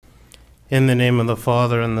In the name of the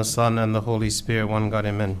Father, and the Son, and the Holy Spirit, one God,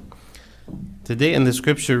 amen. Today in the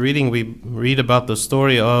scripture reading, we read about the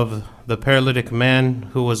story of the paralytic man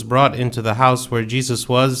who was brought into the house where Jesus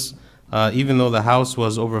was, even though the house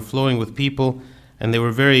was overflowing with people, and they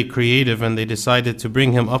were very creative, and they decided to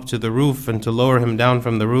bring him up to the roof and to lower him down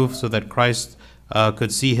from the roof so that Christ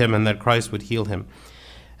could see him and that Christ would heal him.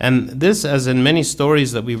 And this, as in many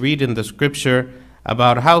stories that we read in the scripture,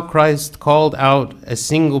 about how Christ called out a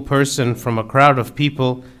single person from a crowd of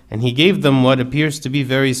people, and he gave them what appears to be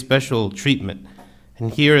very special treatment.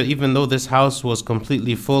 And here, even though this house was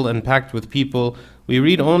completely full and packed with people, we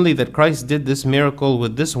read only that Christ did this miracle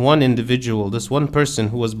with this one individual, this one person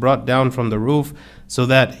who was brought down from the roof so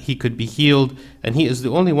that he could be healed, and he is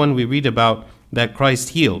the only one we read about that Christ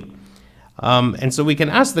healed. And so we can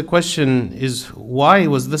ask the question is, why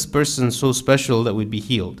was this person so special that would be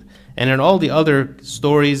healed? And in all the other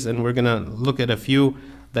stories, and we're going to look at a few,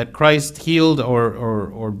 that Christ healed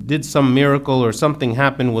or did some miracle or something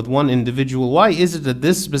happened with one individual, why is it that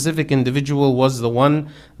this specific individual was the one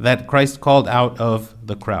that Christ called out of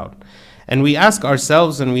the crowd? And we ask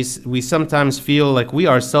ourselves, and we sometimes feel like we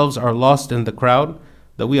ourselves are lost in the crowd,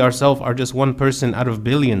 that we ourselves are just one person out of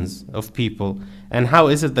billions of people. And how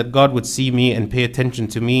is it that God would see me and pay attention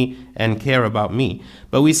to me and care about me?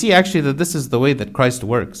 But we see actually that this is the way that Christ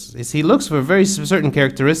works. Is he looks for very certain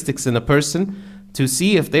characteristics in a person to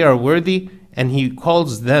see if they are worthy, and he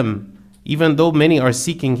calls them, even though many are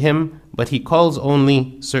seeking him, but he calls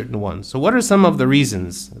only certain ones. So what are some of the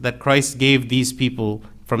reasons that Christ gave these people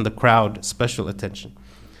from the crowd special attention?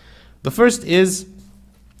 The first is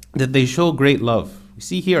that they show great love. We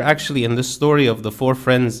see here actually in this story of the four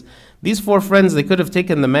friends, these four friends, they could have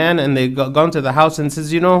taken the man and they gone to the house and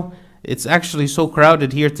says, it's actually so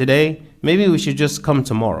crowded here today. Maybe we should just come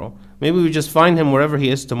tomorrow. Maybe we just find him wherever he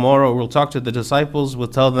is tomorrow. We'll talk to the disciples. We'll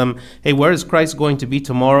tell them, hey, where is Christ going to be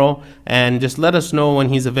tomorrow? And just let us know when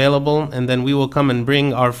he's available. And then we will come and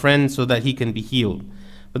bring our friend so that he can be healed.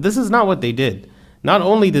 But this is not what they did. Not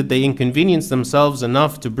only did they inconvenience themselves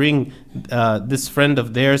enough to bring this friend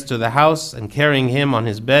of theirs to the house and carrying him on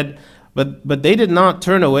his bed, but they did not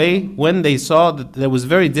turn away when they saw that it was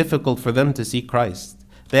very difficult for them to see Christ.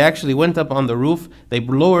 They actually went up on the roof. They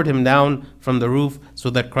lowered him down from the roof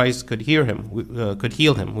so that Christ could heal him.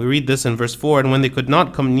 We read this in verse 4, and when they could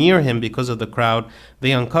not come near him because of the crowd,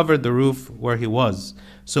 they uncovered the roof where he was.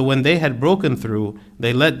 So when they had broken through,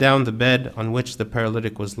 they let down the bed on which the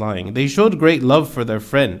paralytic was lying. They showed great love for their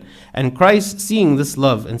friend. And Christ, seeing this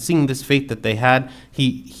love and seeing this faith that they had,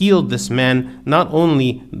 he healed this man, not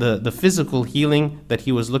only the physical healing that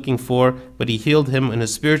he was looking for, but he healed him in a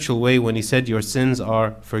spiritual way when he said, your sins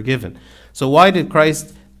are forgiven. So why did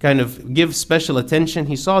Christ kind of give special attention?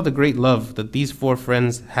 He saw the great love that these four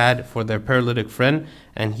friends had for their paralytic friend,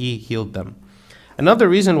 and he healed them. Another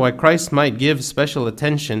reason why Christ might give special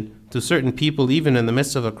attention to certain people, even in the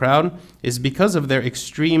midst of a crowd, is because of their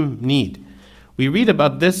extreme need. We read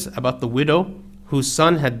about this, about the widow whose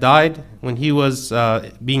son had died when he was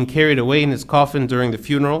being carried away in his coffin during the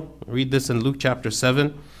funeral. Read this in Luke chapter 7.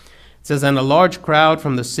 It says, and a large crowd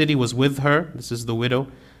from the city was with her. This is the widow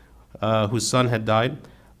whose son had died.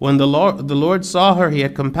 When the Lord saw her, he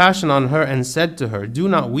had compassion on her and said to her, do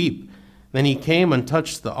not weep. Then he came and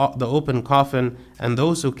touched the open coffin, and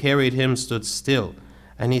those who carried him stood still.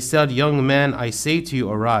 And he said, young man, I say to you,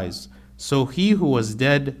 arise. So he who was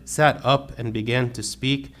dead sat up and began to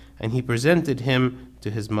speak, and he presented him to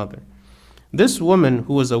his mother. This woman,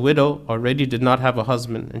 who was a widow, already did not have a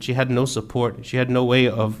husband, and she had no support. She had no way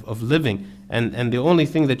of living, and the only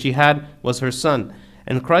thing that she had was her son.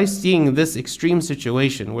 And Christ, seeing this extreme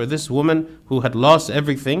situation where this woman who had lost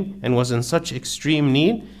everything and was in such extreme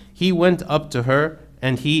need, he went up to her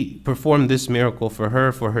and he performed this miracle for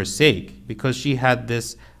her sake, because she had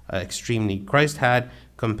this extreme need. Christ had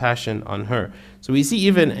compassion on her. So we see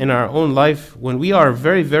even in our own life, when we are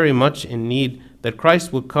very, very much in need, that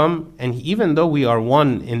Christ would come, and even though we are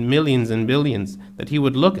one in millions and billions, that he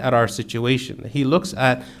would look at our situation. That he looks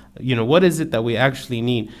at, what is it that we actually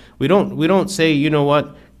need? We don't say,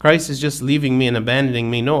 what, Christ is just leaving me and abandoning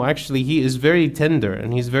me. No, actually, he is very tender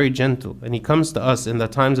and he's very gentle. And he comes to us in the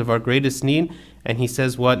times of our greatest need, and he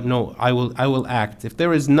says, what? No, I will act. If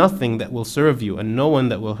there is nothing that will serve you and no one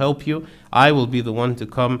that will help you, I will be the one to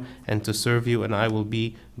come and to serve you, and I will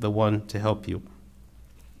be the one to help you.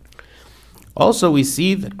 Also, we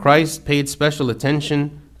see that Christ paid special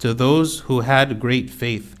attention to those who had great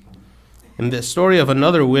faith. In the story of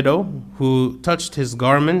another widow who touched his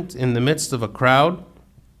garment in the midst of a crowd,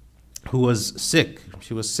 who was sick.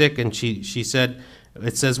 She was sick, and she said,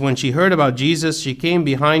 It says, when she heard about Jesus, she came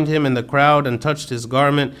behind him in the crowd and touched his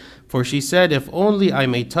garment, for she said, if only I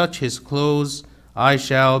may touch his clothes, I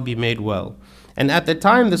shall be made well. And at the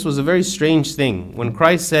time, this was a very strange thing. When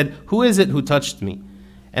Christ said, who is it who touched me?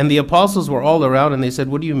 And the apostles were all around, and they said,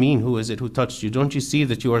 what do you mean, who is it who touched you? Don't you see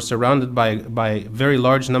that you are surrounded by a very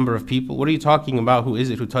large number of people? What are you talking about, who is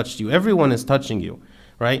it who touched you? Everyone is touching you,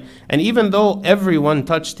 right? And even though everyone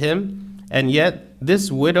touched him, and yet this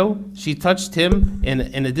widow, she touched him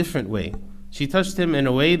in a different way. She touched him in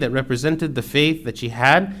a way that represented the faith that she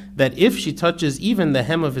had, that if she touches even the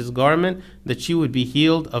hem of his garment, that she would be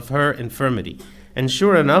healed of her infirmity. And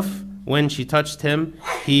sure enough, when she touched him,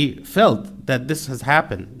 he felt that this has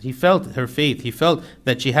happened. He felt her faith. He felt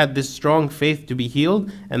that she had this strong faith to be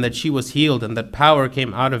healed, and that she was healed, and that power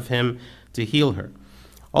came out of him to heal her.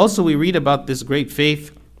 Also, we read about this great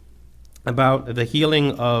faith, about the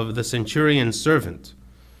healing of the centurion's servant.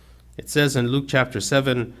 It says in Luke chapter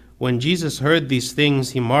 7, when Jesus heard these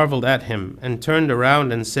things, he marveled at him, and turned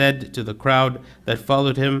around and said to the crowd that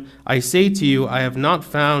followed him, I say to you, I have not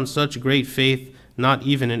found such great faith, not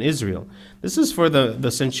even in Israel. This is for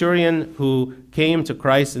the centurion who came to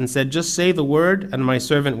Christ and said, just say the word and my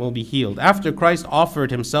servant will be healed. After Christ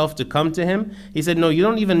offered himself to come to him, he said, no, you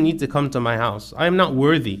don't even need to come to my house. I am not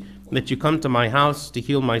worthy that you come to my house to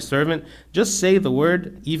heal my servant. Just say the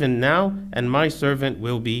word even now and my servant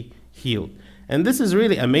will be healed. And this is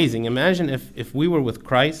really amazing. Imagine if we were with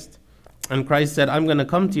Christ and Christ said, I'm going to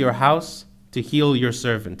come to your house to heal your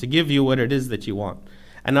servant, to give you what it is that you want.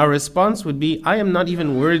 And our response would be, I am not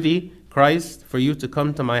even worthy, Christ, for you to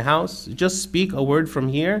come to my house. Just speak a word from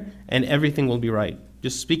here and everything will be right.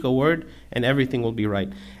 Just speak a word and everything will be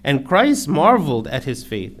right. And Christ marveled at his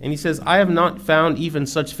faith. And he says, I have not found even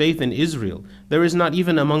such faith in Israel. There is not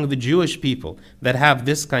even among the Jewish people that have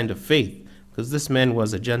this kind of faith, because this man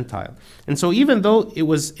was a Gentile. And so even though it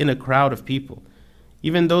was in a crowd of people,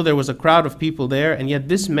 even though there was a crowd of people there, and yet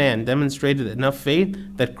this man demonstrated enough faith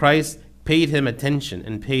that Christ paid him attention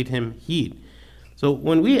and paid him heed. So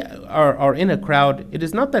when we are in a crowd, it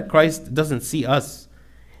is not that Christ doesn't see us.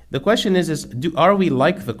 The question is are we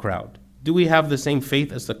like the crowd? Do we have the same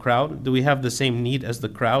faith as the crowd? Do we have the same need as the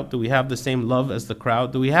crowd? Do we have the same love as the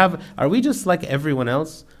crowd? Are we just like everyone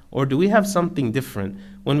else? Or do we have something different?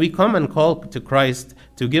 When we come and call to Christ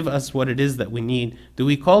to give us what it is that we need, do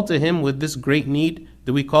we call to him with this great need?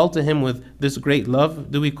 Do we call to him with this great love?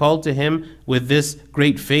 Do we call to him with this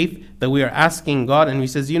great faith that we are asking God? And he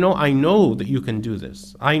says, I know that you can do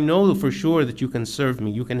this. I know for sure that you can serve me.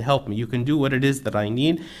 You can help me. You can do what it is that I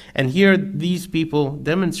need. And here these people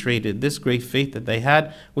demonstrated this great faith that they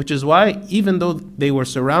had, which is why even though they were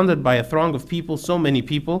surrounded by a throng of people, so many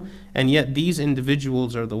people, and yet these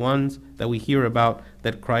individuals are the ones that we hear about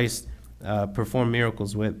that Christ performed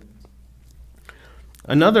miracles with.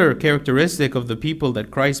 Another characteristic of the people that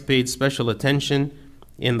Christ paid special attention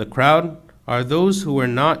in the crowd are those who were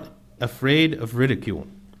not afraid of ridicule.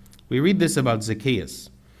 We read this about Zacchaeus.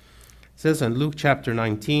 It says in Luke chapter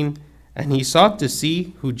 19, and he sought to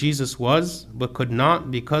see who Jesus was, but could not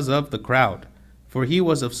because of the crowd, for he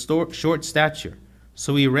was of short stature.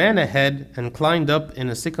 So he ran ahead and climbed up in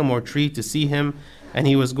a sycamore tree to see him, and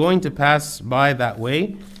he was going to pass by that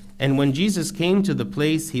way. And when Jesus came to the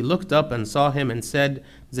place, he looked up and saw him and said,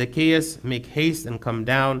 Zacchaeus, make haste and come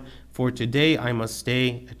down, for today I must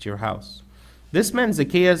stay at your house. This man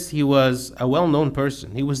Zacchaeus, he was a well-known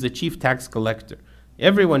person. He was the chief tax collector.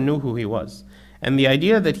 Everyone knew who he was. And the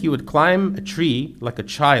idea that he would climb a tree like a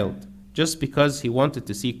child just because he wanted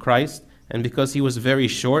to see Christ and because he was very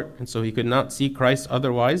short and so he could not see Christ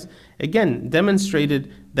otherwise, again,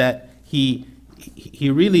 demonstrated that he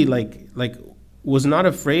really was not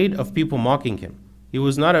afraid of people mocking him. He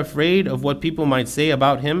was not afraid of what people might say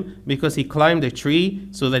about him because he climbed a tree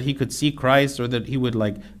so that he could see Christ, or that he would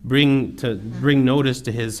bring notice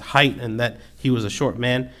to his height and that he was a short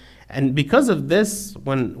man. And because of this,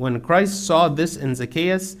 when Christ saw this in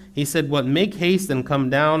Zacchaeus, he said, make haste and come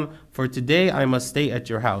down, for today I must stay at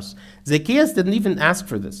your house. Zacchaeus didn't even ask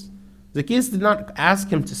for this. Zacchaeus did not ask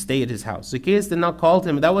him to stay at his house. Zacchaeus did not call to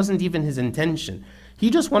him. That wasn't even his intention. He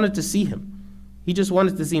just wanted to see him. He just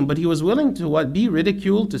wanted to see him, but he was willing to be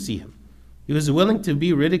ridiculed to see him. He was willing to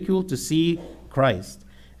be ridiculed to see Christ.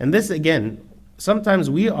 And this, again, sometimes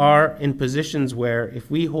we are in positions where if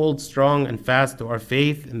we hold strong and fast to our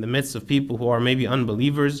faith in the midst of people who are maybe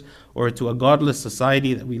unbelievers, or to a godless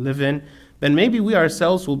society that we live in, then maybe we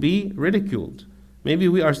ourselves will be ridiculed. Maybe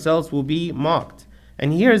we ourselves will be mocked.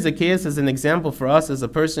 And here Zacchaeus is an example for us as a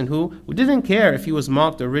person who didn't care if he was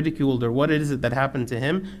mocked or ridiculed or what it is that happened to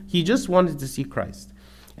him. He just wanted to see Christ.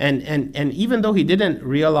 And even though he didn't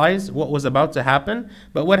realize what was about to happen,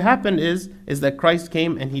 but what happened is that Christ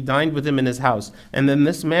came and he dined with him in his house. And then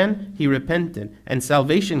this man, he repented, and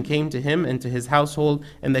salvation came to him and to his household,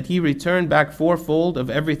 and that he returned back fourfold of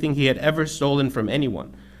everything he had ever stolen from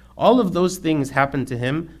anyone. All of those things happened to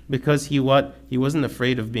him because he wasn't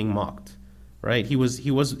afraid of being mocked, right? He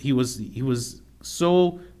was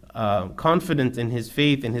so confident in his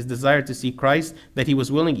faith and his desire to see Christ that he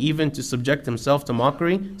was willing even to subject himself to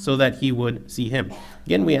mockery so that he would see him.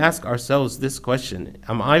 Again, we ask ourselves this question: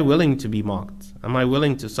 am I willing to be mocked? Am I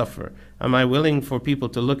willing to suffer? Am I willing for people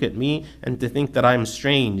to look at me and to think that I'm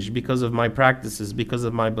strange because of my practices, because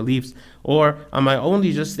of my beliefs? Or am I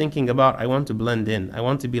only just thinking about, I want to blend in, I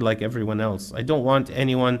want to be like everyone else, I don't want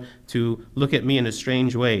anyone to look at me in a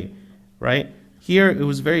strange way, right? Here, it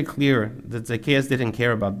was very clear that Zacchaeus didn't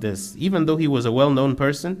care about this. Even though he was a well-known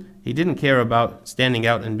person, he didn't care about standing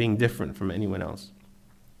out and being different from anyone else.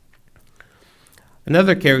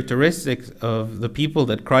 Another characteristic of the people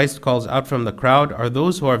that Christ calls out from the crowd are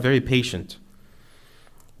those who are very patient.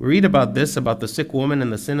 We read about this, about the sick woman in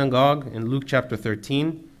the synagogue in Luke chapter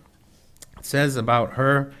 13. It says about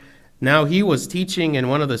her, "Now he was teaching in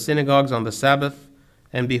one of the synagogues on the Sabbath,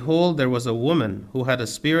 and behold, there was a woman who had a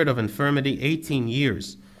spirit of infirmity 18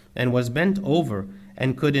 years, and was bent over,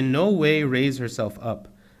 and could in no way raise herself up.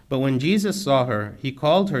 But when Jesus saw her, he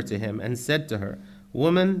called her to him, and said to her,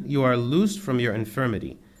 'Woman, you are loosed from your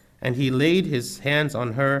infirmity.' And he laid his hands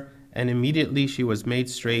on her, and immediately she was made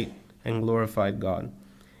straight, and glorified God."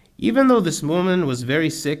 Even though this woman was very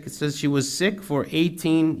sick, it says she was sick for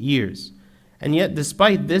 18 years. And yet,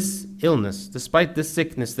 despite this illness, despite this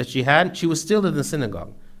sickness that she had, she was still in the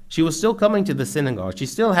synagogue. She was still coming to the synagogue. She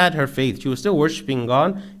still had her faith. She was still worshiping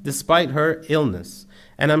God despite her illness.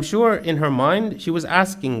 And I'm sure in her mind, she was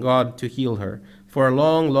asking God to heal her for a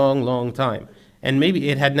long, long, long time. And maybe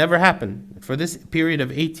it had never happened. For this period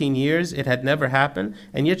of 18 years, it had never happened.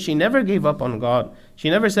 And yet she never gave up on God. She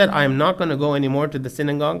never said, I'm not going to go anymore to the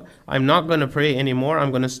synagogue. I'm not going to pray anymore. I'm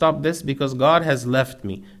going to stop this because God has left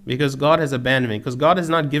me, because God has abandoned me, because God has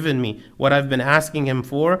not given me what I've been asking him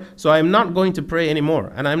for. So I'm not going to pray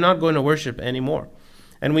anymore, and I'm not going to worship anymore.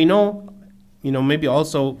 And we know, maybe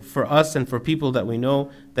also for us and for people that we know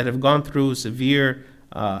that have gone through severe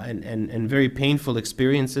and very painful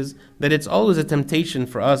experiences, that it's always a temptation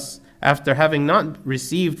for us, after having not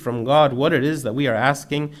received from God what it is that we are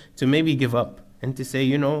asking, to maybe give up and to say,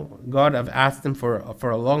 God, I've asked him for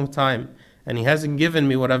a long time, and he hasn't given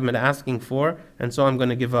me what I've been asking for, and so I'm going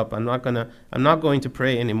to give up. I'm not going to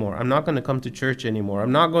pray anymore. I'm not going to come to church anymore.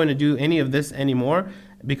 I'm not going to do any of this anymore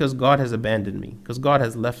because God has abandoned me, because God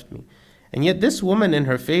has left me. And yet this woman in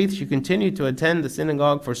her faith, she continued to attend the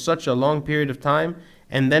synagogue for such a long period of time.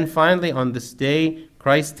 And then finally on this day,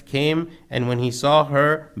 Christ came, and when he saw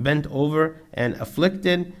her bent over and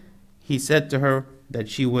afflicted, he said to her that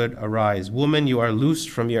she would arise. "Woman, you are loosed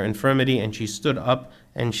from your infirmity." And she stood up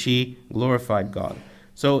and she glorified God.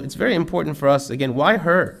 So it's very important for us, again, why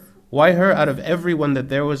her? Why her out of everyone that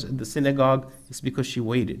there was at the synagogue? It's because she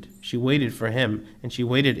waited. She waited for him, and she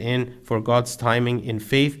waited in for God's timing in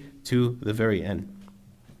faith to the very end.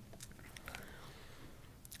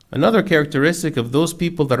 Another characteristic of those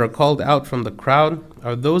people that are called out from the crowd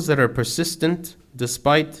are those that are persistent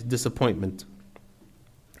despite disappointment.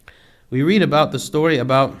 We read about the story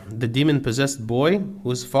about the demon-possessed boy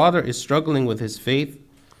whose father is struggling with his faith.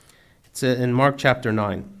 It's in Mark chapter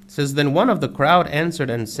 9. It says, "Then one of the crowd answered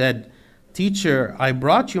and said, 'Teacher, I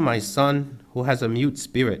brought you my son who has a mute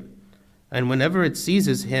spirit, and whenever it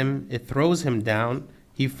seizes him, it throws him down.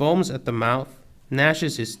 He foams at the mouth,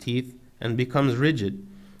 gnashes his teeth, and becomes rigid.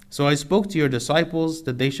 So I spoke to your disciples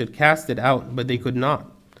that they should cast it out, but they could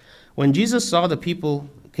not.' When Jesus saw the people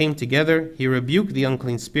came together, he rebuked the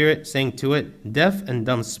unclean spirit, saying to it, 'Deaf and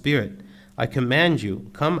dumb spirit, I command you,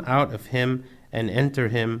 come out of him and enter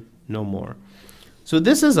him no more.'" So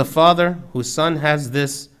this is a father whose son has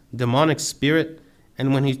this demonic spirit,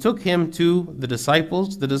 and when he took him to the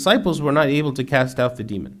disciples were not able to cast out the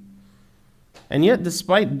demon. And yet,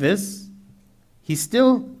 despite this, he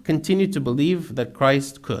still continued to believe that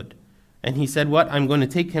Christ could. And he said, I'm going to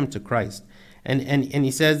take him to Christ. And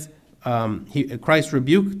he says, Christ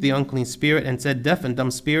rebuked the unclean spirit and said, "Deaf and dumb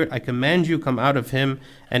spirit, I command you, come out of him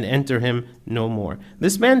and enter him no more."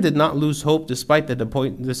 This man did not lose hope despite the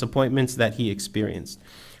disappointments that he experienced.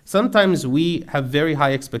 Sometimes we have very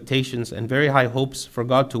high expectations and very high hopes for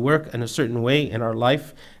God to work in a certain way in our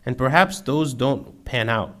life, and perhaps those don't pan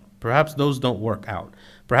out. Perhaps those don't work out.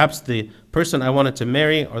 perhaps the person I wanted to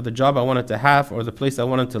marry, or the job I wanted to have, or the place I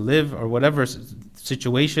wanted to live, or whatever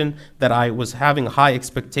situation that I was having high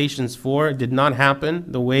expectations for did not happen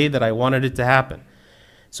the way that I wanted it to happen.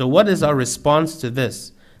 So what is our response to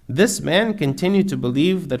this? This man continued to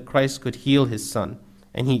believe that Christ could heal his son.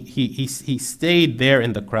 And he stayed there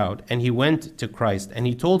in the crowd, and he went to Christ, and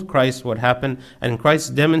he told Christ what happened, and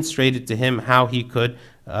Christ demonstrated to him how he could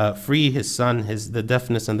free his son, the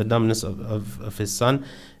deafness and the dumbness of his son,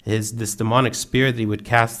 this demonic spirit, that he would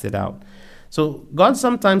cast it out. So God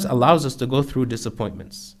sometimes allows us to go through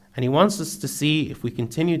disappointments, and he wants us to see if we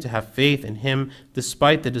continue to have faith in him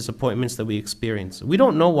despite the disappointments that we experience. We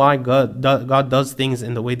don't know why God does things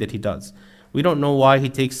in the way that he does. We don't know why he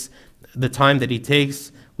takes the time that he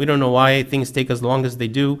takes. We don't know why things take as long as they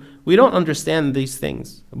do. We don't understand these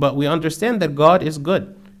things, but we understand that God is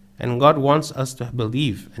good, and God wants us to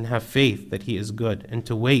believe and have faith that he is good, and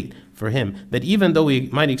to wait for him, that even though we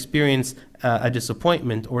might experience a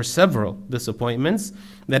disappointment or several disappointments,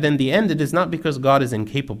 that in the end it is not because God is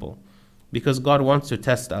incapable, because God wants to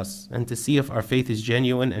test us and to see if our faith is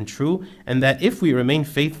genuine and true, and that if we remain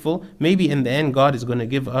faithful, maybe in the end God is going to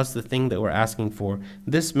give us the thing that we're asking for.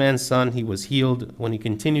 This man's son, he was healed when he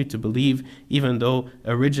continued to believe, even though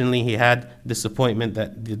originally he had disappointment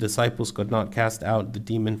that the disciples could not cast out the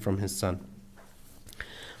demon from his son.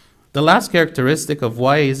 The last characteristic of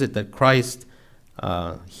why is it that Christ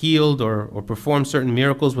healed or performed certain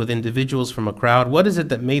miracles with individuals from a crowd, what is it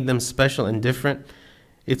that made them special and different?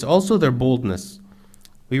 It's also their boldness.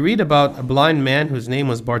 We read about a blind man whose name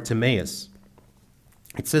was Bartimaeus.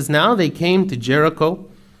 It says, "Now they came to Jericho.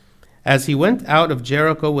 As he went out of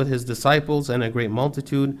Jericho with his disciples and a great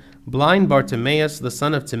multitude, blind Bartimaeus, the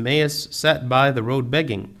son of Timaeus, sat by the road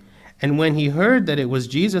begging. And when he heard that it was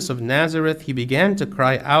Jesus of Nazareth, he began to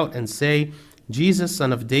cry out and say, 'Jesus,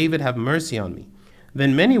 son of David, have mercy on me.'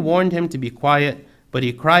 Then many warned him to be quiet, but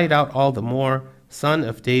he cried out all the more, 'Son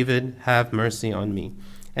of David, have mercy on me.'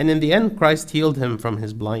 And in the end, Christ healed him from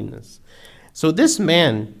his blindness." So this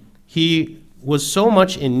man, he was so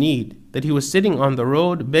much in need that he was sitting on the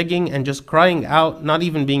road begging and just crying out, not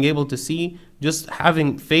even being able to see, just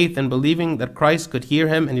having faith and believing that Christ could hear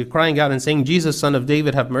him, and he crying out and saying, "Jesus, son of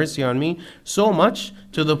David, have mercy on me," so much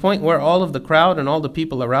to the point where all of the crowd and all the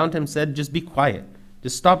people around him said, "Just be quiet.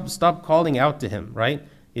 Just stop calling out to him," right?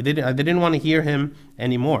 They didn't want to hear him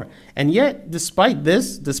anymore. And yet, despite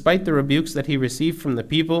this, despite the rebukes that he received from the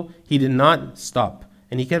people, he did not stop.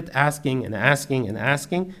 And he kept asking and asking and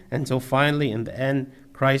asking, until finally, in the end,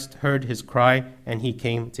 Christ heard his cry and he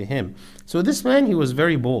came to him. So this man, he was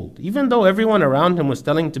very bold. Even though everyone around him was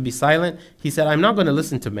telling him to be silent, he said, "I'm not going to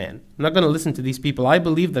listen to man. I'm not going to listen to these people. I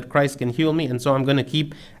believe that Christ can heal me, and so I'm going to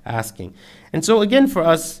keep asking." And so again, for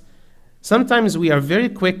us, sometimes we are very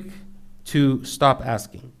quick to stop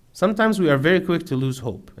asking. Sometimes we are very quick to lose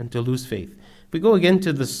hope and to lose faith. If we go again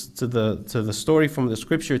to the story from the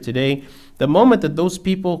scripture today, the moment that those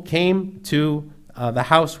people came to the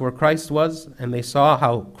house where Christ was, and they saw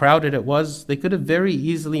how crowded it was, they could have very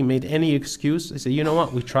easily made any excuse. They said, "You know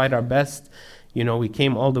what, we tried our best. We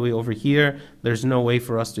came all the way over here. There's no way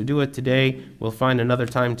for us to do it today. We'll find another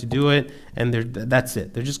time to do it." And that's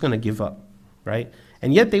it. They're just going to give up, right?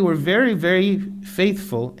 And yet they were very, very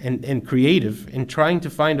faithful and creative in trying to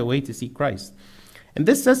find a way to see Christ. And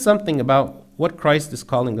this says something about what Christ is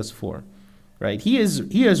calling us for, right? He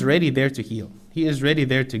is ready there to heal. He is ready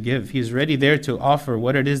there to give. He is ready there to offer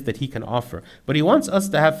what it is that he can offer. But he wants us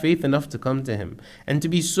to have faith enough to come to him, and to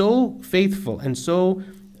be so faithful and so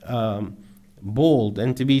bold,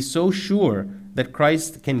 and to be so sure that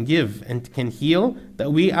Christ can give and can heal,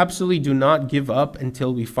 that we absolutely do not give up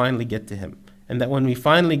until we finally get to him. And that when we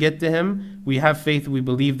finally get to him, we have faith, we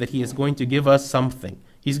believe that he is going to give us something.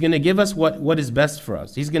 He's going to give us what is best for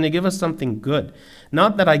us. He's going to give us something good.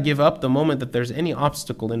 Not that I give up the moment that there's any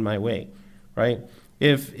obstacle in my way, right?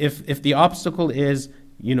 If the obstacle is,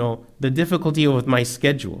 the difficulty with my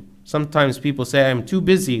schedule. Sometimes people say, "I'm too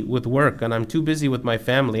busy with work, and I'm too busy with my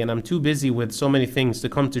family, and I'm too busy with so many things to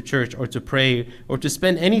come to church or to pray or to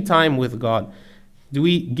spend any time with God." Do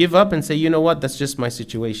we give up and say, "You know what, that's just my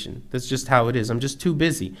situation. That's just how it is. I'm just too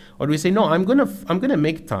busy"? Or do we say, "No, I'm gonna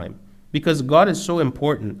make time because God is so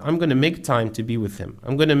important. I'm gonna make time to be with him.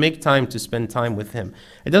 I'm gonna make time to spend time with him.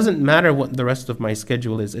 It doesn't matter what the rest of my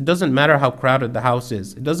schedule is. It doesn't matter how crowded the house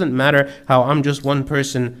is. It doesn't matter how I'm just one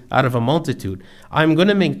person out of a multitude. I'm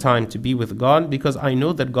gonna make time to be with God because I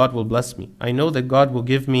know that God will bless me. I know that God will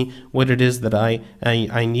give me what it is that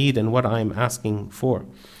I need and what I'm asking for."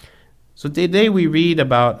 So today we read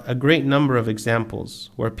about a great number of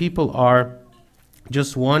examples where people are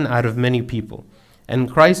just one out of many people. And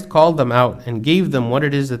Christ called them out and gave them what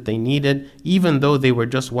it is that they needed, even though they were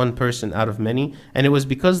just one person out of many. And it was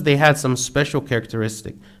because they had some special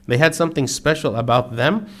characteristic. They had something special about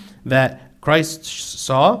them that Christ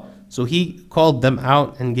saw, so he called them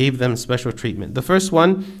out and gave them special treatment. The first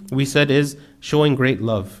one we said is showing great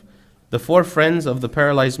love. The 4 friends of the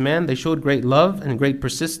paralyzed man, they showed great love and great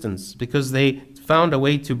persistence because they found a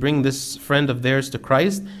way to bring this friend of theirs to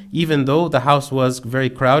Christ, even though the house was very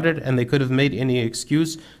crowded and they could have made any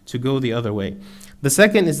excuse to go the other way. The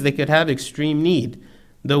second is they could have extreme need.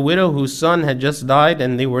 The widow whose son had just died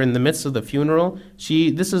and they were in the midst of the funeral,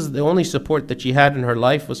 this is the only support that she had in her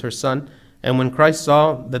life was her son. And when Christ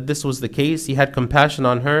saw that this was the case, he had compassion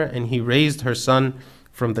on her and he raised her son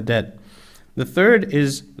from the dead. The third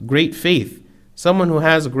is great faith. Someone who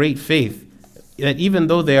has great faith, that even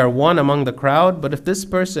though they are one among the crowd, but if this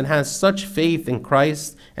person has such faith in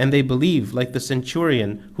Christ and they believe, like the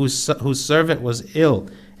centurion whose servant was ill,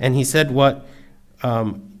 and he said what?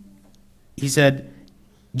 He said,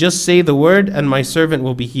 just say the word and my servant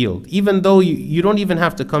will be healed. Even though you don't even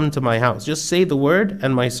have to come to my house. Just say the word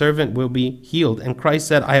and my servant will be healed. And Christ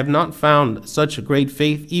said, I have not found such great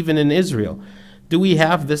faith even in Israel. Do we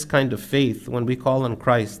have this kind of faith when we call on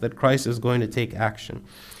Christ, that Christ is going to take action?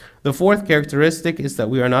 The fourth characteristic is that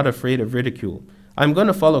we are not afraid of ridicule. I'm going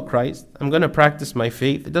to follow Christ. I'm going to practice my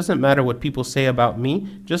faith. It doesn't matter what people say about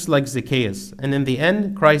me, just like Zacchaeus. And in the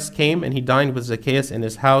end, Christ came and he dined with Zacchaeus in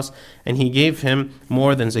his house, and he gave him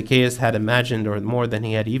more than Zacchaeus had imagined or more than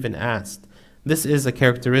he had even asked. This is a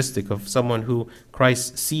characteristic of someone who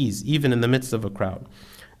Christ sees, even in the midst of a crowd.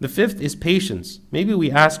 The fifth is patience. Maybe we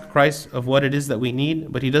ask Christ of what it is that we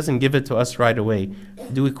need, but he doesn't give it to us right away.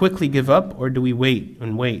 Do we quickly give up, or do we wait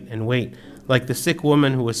and wait and wait? Like the sick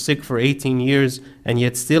woman who was sick for 18 years and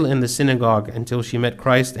yet still in the synagogue until she met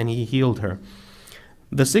Christ and he healed her.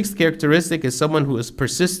 The sixth characteristic is someone who is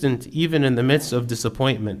persistent even in the midst of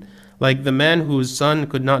disappointment. Like the man whose son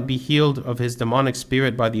could not be healed of his demonic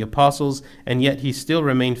spirit by the apostles, and yet he still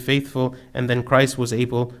remained faithful, and then Christ was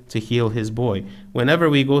able to heal his boy. Whenever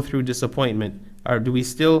we go through disappointment, do we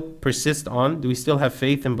still persist on? Do we still have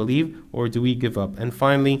faith and believe, or do we give up? And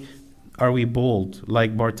finally, are we bold,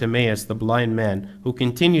 like Bartimaeus, the blind man, who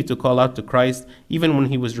continued to call out to Christ even when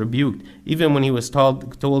he was rebuked, even when he was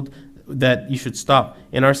told that you should stop?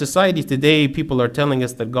 In our society today, people are telling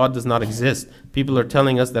us that God does not exist. People are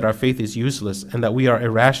telling us that our faith is useless and that we are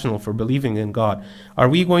irrational for believing in God. Are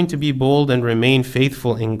we going to be bold and remain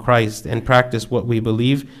faithful in Christ and practice what we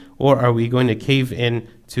believe, or are we going to cave in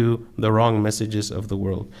to the wrong messages of the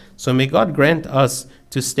world? So may God grant us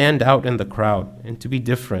to stand out in the crowd and to be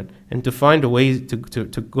different and to find a way to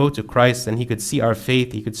go to Christ, and he could see our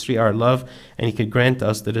faith, he could see our love, and he could grant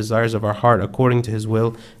us the desires of our heart according to his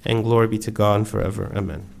will, and glory be to God forever.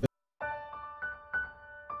 Amen.